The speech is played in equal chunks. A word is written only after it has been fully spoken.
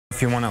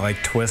if you want to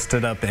like twist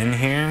it up in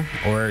here,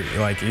 or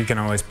like you can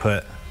always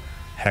put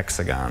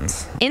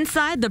hexagons.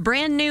 Inside the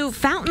brand new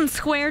Fountain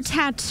Square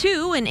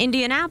Tattoo in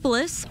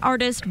Indianapolis,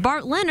 artist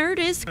Bart Leonard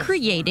is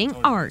creating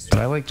art. But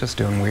I like just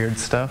doing weird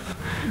stuff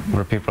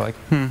where people are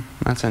like,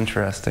 that's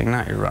interesting,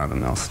 not your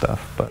run-of-the-mill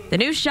stuff. But the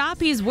new shop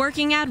he's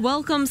working at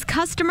welcomes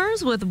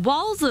customers with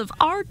walls of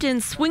art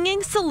and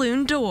swinging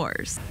saloon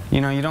doors. You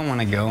know, you don't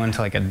want to go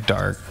into like a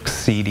dark,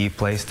 seedy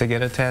place to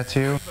get a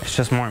tattoo. It's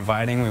just more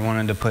inviting. We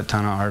wanted to put a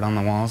ton of art on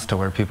the walls to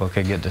where people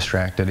could get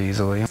distracted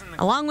easily.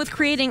 Along with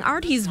creating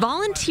art, he's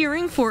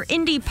volunteering for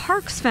Indy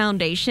Parks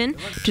Foundation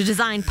to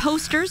design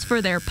posters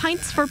for their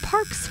Pints for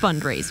Parks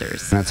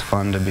fundraisers. And it's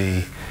fun to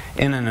be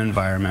in an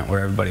environment where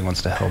everybody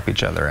wants to help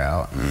each other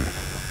out and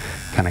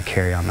kind of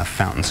carry on the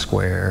Fountain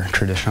Square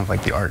tradition of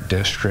like the art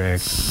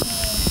district.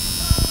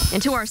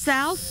 And to our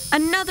south,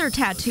 another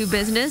tattoo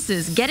business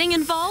is getting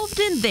involved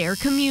in their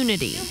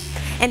community.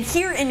 And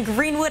here in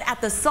Greenwood at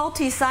the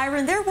Salty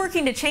Siren, they're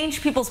working to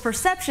change people's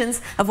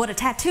perceptions of what a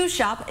tattoo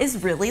shop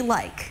is really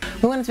like.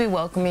 We want it to be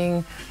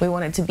welcoming. We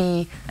want it to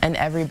be an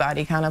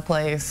everybody kind of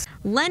place.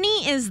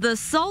 Lenny is the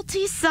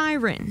Salty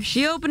Siren.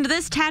 She opened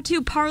this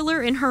tattoo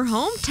parlor in her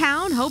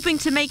hometown, hoping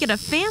to make it a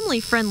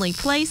family-friendly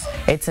place.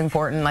 It's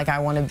important, like I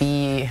want to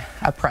be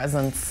a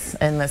presence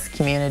in this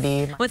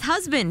community. With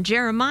husband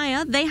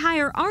Jeremiah, they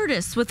hire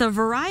artists with a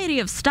variety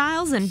of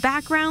styles and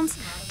backgrounds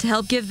to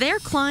help give their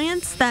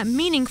clients that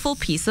meaningful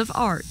piece of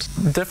art.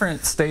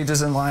 Different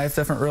stages in life,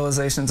 different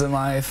realizations in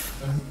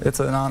life.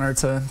 It's an honor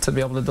to be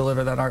able to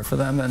deliver that art for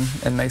them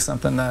and make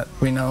something that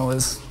we know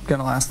is going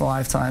to last a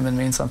lifetime and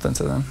mean something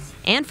to them.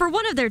 And for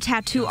one of their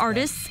tattoo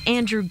artists,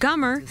 Andrew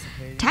Gummer,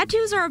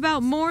 tattoos are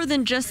about more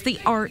than just the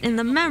art and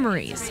the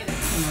memories.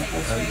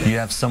 You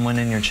have someone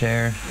in your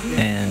chair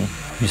and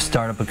you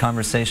start up a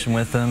conversation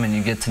with them and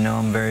you get to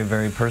know them very,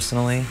 very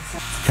personally.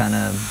 Kind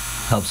of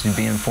helps you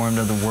be informed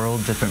of the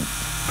world, different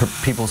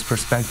people's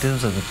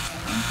perspectives.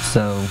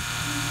 So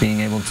being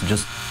able to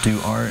just do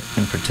art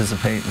and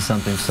participate in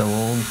something so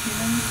old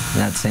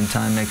and at the same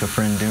time make a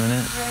friend doing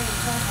it,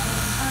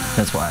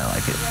 that's why I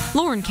like it.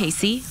 Lauren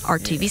Casey,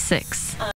 RTV6.